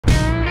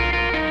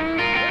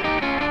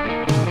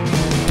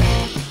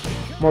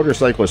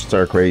Motorcyclists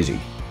are crazy.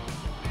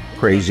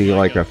 Crazy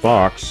like a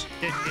fox,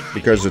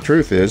 because the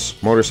truth is,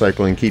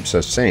 motorcycling keeps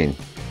us sane,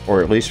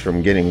 or at least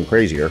from getting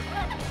crazier.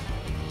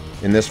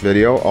 In this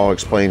video, I'll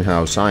explain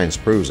how science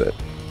proves it.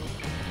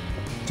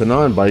 To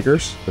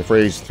non-bikers, the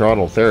phrase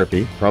throttle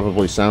therapy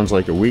probably sounds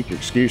like a weak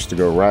excuse to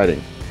go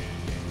riding,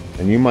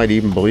 and you might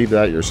even believe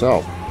that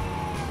yourself.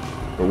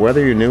 But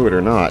whether you knew it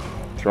or not,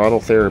 throttle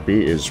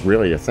therapy is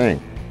really a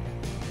thing.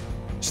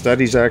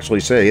 Studies actually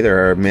say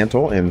there are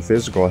mental and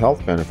physical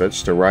health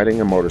benefits to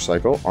riding a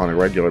motorcycle on a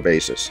regular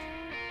basis.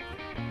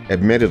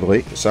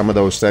 Admittedly, some of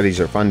those studies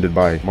are funded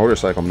by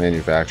motorcycle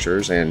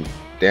manufacturers, and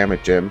damn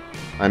it, Jim,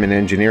 I'm an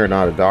engineer,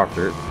 not a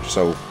doctor,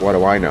 so what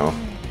do I know?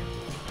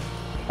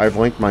 I've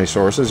linked my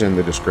sources in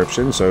the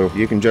description so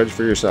you can judge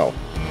for yourself.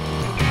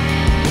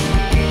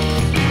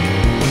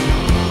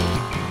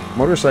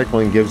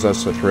 Motorcycling gives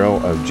us a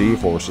thrill of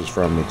G-forces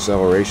from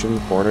acceleration,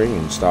 cornering,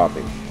 and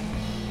stopping.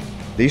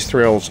 These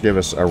thrills give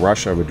us a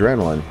rush of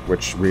adrenaline,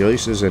 which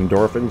releases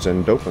endorphins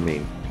and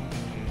dopamine.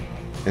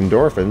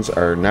 Endorphins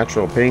are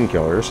natural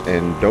painkillers,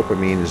 and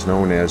dopamine is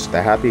known as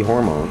the happy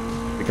hormone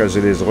because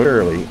it is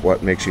literally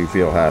what makes you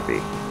feel happy.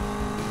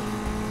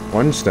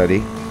 One study,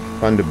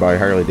 funded by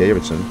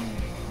Harley-Davidson,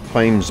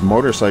 claims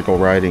motorcycle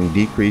riding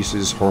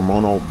decreases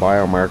hormonal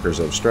biomarkers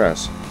of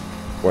stress,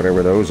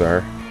 whatever those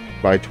are,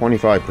 by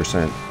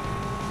 25%.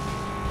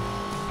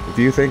 If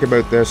you think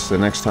about this the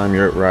next time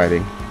you're out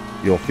riding,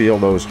 you'll feel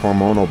those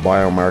hormonal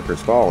biomarkers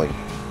falling,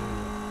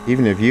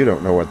 even if you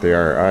don't know what they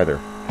are either.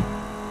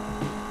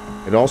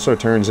 It also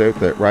turns out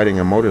that riding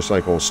a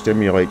motorcycle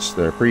stimulates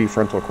the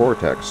prefrontal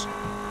cortex,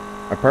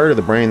 a part of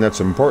the brain that's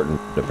important,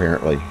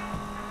 apparently.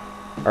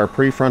 Our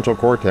prefrontal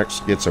cortex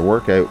gets a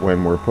workout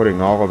when we're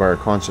putting all of our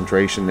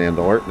concentration and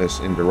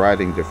alertness into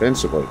riding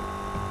defensively.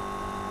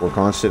 We're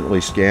constantly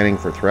scanning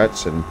for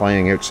threats and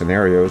playing out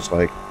scenarios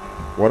like,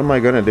 what am I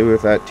going to do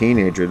if that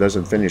teenager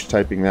doesn't finish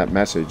typing that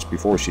message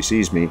before she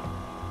sees me?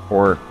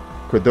 Or,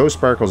 could those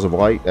sparkles of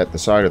light at the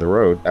side of the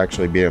road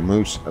actually be a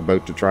moose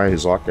about to try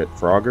his luck at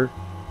Frogger?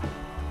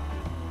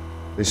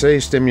 They say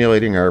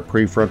stimulating our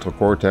prefrontal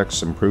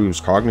cortex improves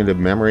cognitive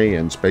memory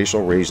and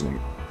spatial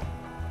reasoning.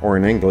 Or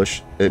in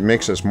English, it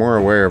makes us more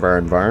aware of our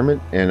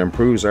environment and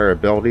improves our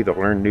ability to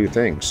learn new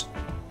things.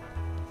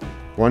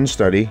 One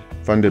study,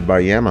 funded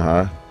by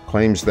Yamaha,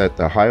 claims that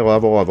the high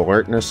level of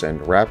alertness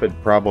and rapid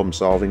problem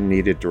solving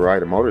needed to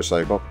ride a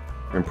motorcycle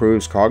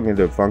improves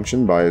cognitive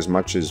function by as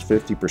much as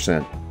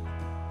 50%.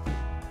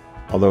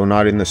 Although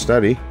not in the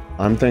study,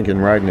 I'm thinking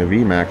riding a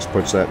VMAX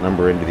puts that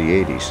number into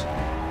the 80s.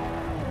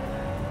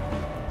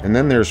 And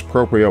then there's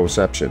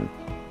proprioception.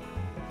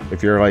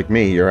 If you're like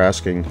me, you're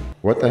asking,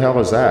 what the hell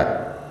is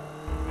that?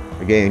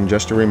 Again,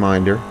 just a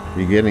reminder,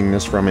 you're getting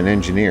this from an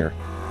engineer.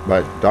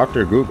 But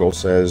Dr. Google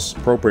says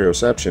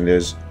proprioception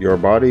is your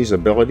body's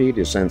ability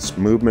to sense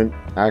movement,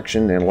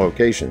 action, and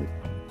location.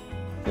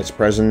 It's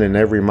present in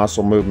every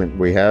muscle movement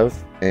we have,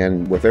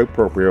 and without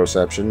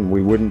proprioception,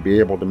 we wouldn't be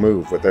able to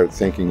move without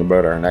thinking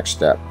about our next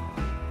step.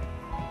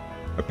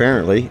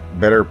 Apparently,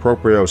 better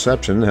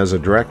proprioception has a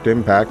direct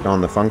impact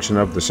on the function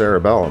of the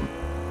cerebellum,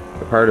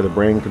 the part of the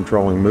brain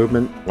controlling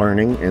movement,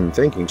 learning, and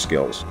thinking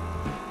skills.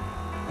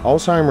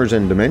 Alzheimer's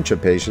and dementia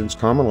patients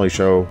commonly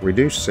show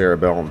reduced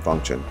cerebellum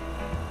function.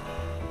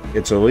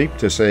 It's a leap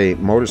to say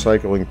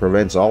motorcycling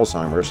prevents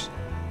Alzheimer's,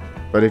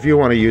 but if you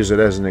want to use it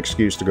as an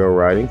excuse to go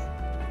riding,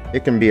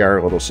 it can be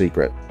our little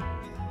secret.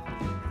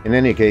 In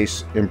any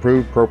case,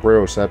 improved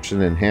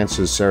proprioception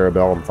enhances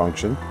cerebellum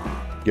function,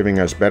 giving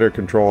us better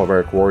control of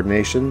our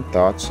coordination,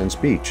 thoughts, and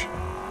speech.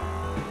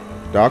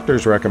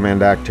 Doctors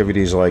recommend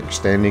activities like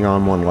standing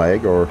on one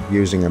leg or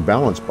using a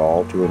balance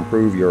ball to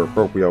improve your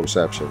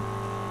proprioception.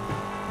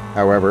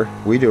 However,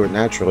 we do it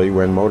naturally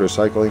when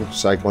motorcycling,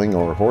 cycling,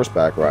 or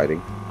horseback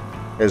riding,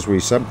 as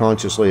we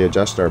subconsciously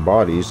adjust our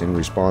bodies in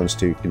response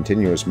to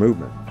continuous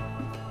movement.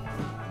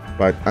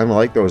 But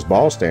unlike those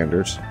ball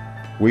standers,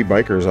 we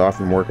bikers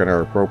often work on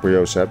our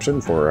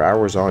proprioception for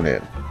hours on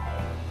end.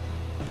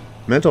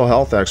 Mental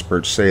health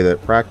experts say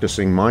that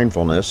practicing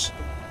mindfulness,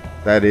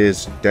 that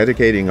is,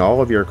 dedicating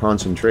all of your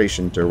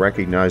concentration to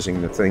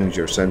recognizing the things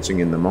you're sensing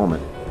in the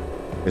moment,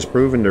 is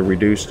proven to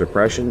reduce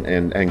depression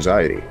and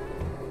anxiety.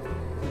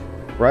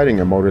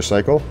 Riding a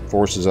motorcycle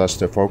forces us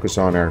to focus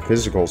on our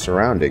physical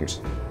surroundings,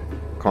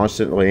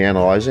 constantly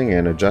analyzing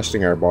and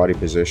adjusting our body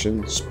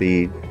position,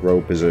 speed,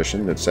 road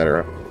position,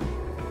 etc.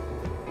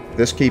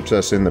 This keeps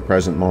us in the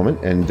present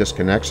moment and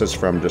disconnects us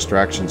from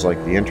distractions like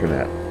the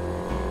internet.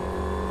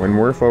 When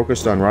we're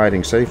focused on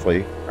riding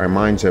safely, our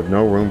minds have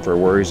no room for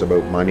worries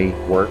about money,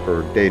 work,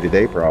 or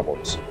day-to-day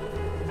problems.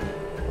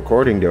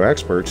 According to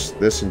experts,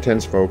 this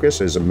intense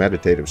focus is a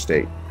meditative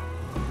state.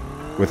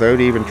 Without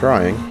even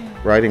trying,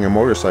 riding a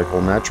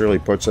motorcycle naturally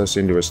puts us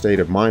into a state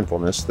of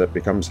mindfulness that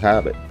becomes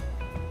habit.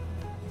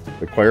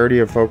 The clarity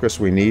of focus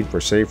we need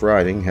for safe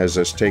riding has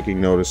us taking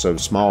notice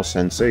of small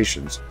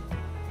sensations,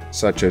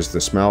 such as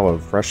the smell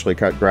of freshly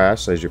cut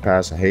grass as you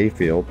pass a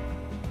hayfield,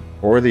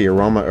 or the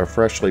aroma of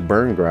freshly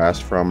burned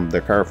grass from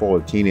the car full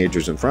of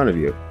teenagers in front of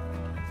you.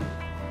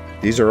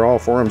 These are all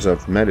forms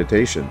of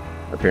meditation,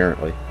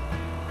 apparently.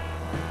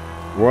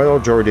 Royal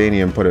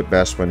Jordanian put it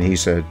best when he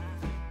said,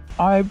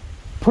 I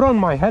put on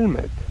my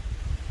helmet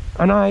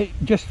and I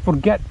just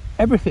forget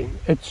everything.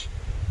 It's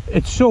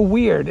so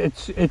weird.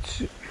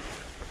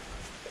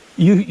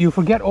 You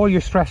forget all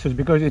your stresses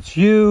because it's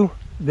you,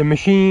 the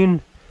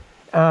machine,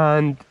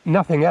 and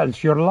nothing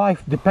else. Your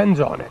life depends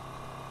on it.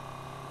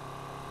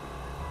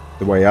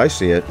 The way I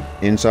see it,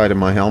 inside of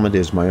my helmet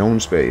is my own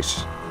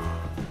space.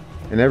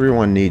 And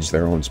everyone needs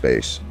their own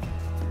space.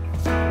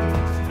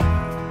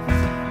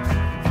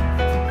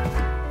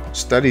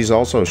 Studies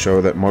also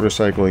show that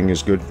motorcycling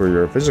is good for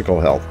your physical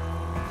health,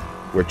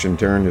 which in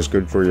turn is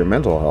good for your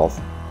mental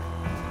health.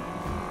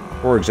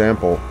 For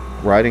example,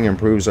 riding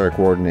improves our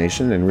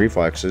coordination and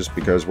reflexes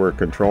because we're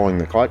controlling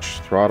the clutch,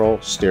 throttle,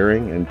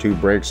 steering, and 2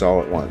 brakes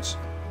all at once.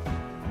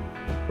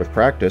 With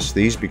practice,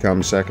 these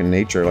become second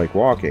nature like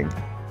walking,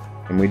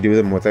 and we do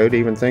them without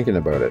even thinking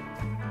about it.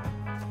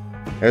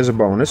 As a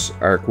bonus,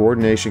 our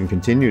coordination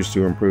continues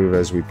to improve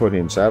as we put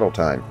in saddle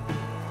time,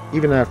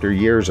 even after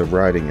years of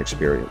riding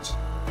experience.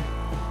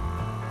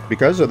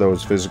 Because of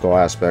those physical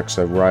aspects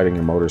of riding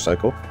a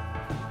motorcycle,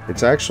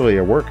 it's actually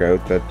a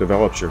workout that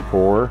develops your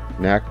core,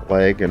 neck,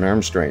 leg, and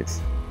arm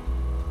strength.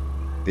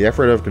 The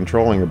effort of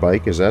controlling a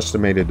bike is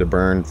estimated to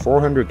burn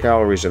 400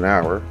 calories an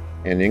hour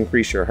and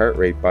increase your heart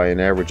rate by an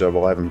average of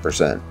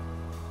 11%.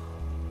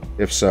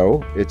 If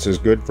so, it's as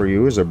good for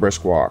you as a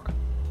brisk walk.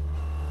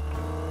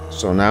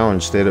 So now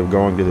instead of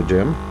going to the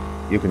gym,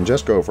 you can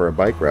just go for a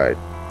bike ride.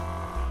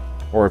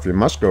 Or if you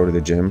must go to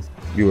the gym,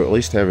 you at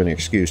least have an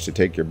excuse to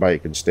take your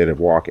bike instead of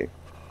walking.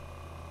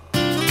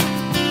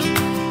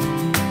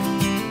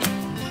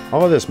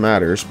 All of this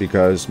matters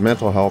because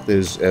mental health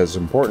is as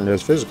important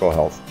as physical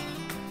health.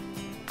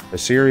 A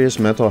serious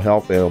mental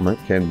health ailment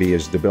can be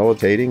as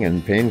debilitating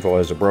and painful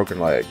as a broken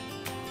leg.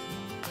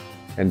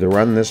 And to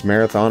run this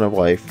marathon of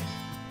life,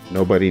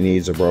 nobody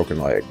needs a broken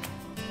leg.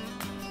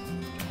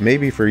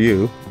 Maybe for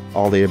you,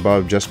 all the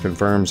above just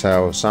confirms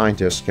how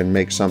scientists can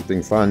make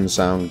something fun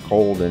sound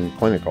cold and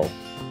clinical.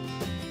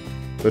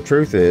 The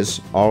truth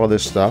is, all of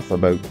this stuff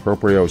about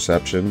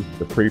proprioception,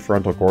 the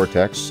prefrontal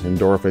cortex,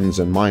 endorphins,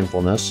 and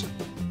mindfulness,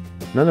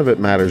 none of it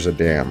matters a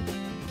damn.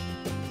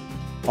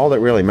 All that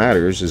really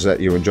matters is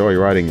that you enjoy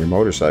riding your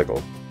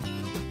motorcycle.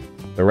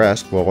 The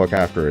rest will look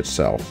after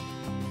itself.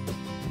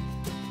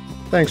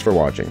 Thanks for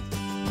watching.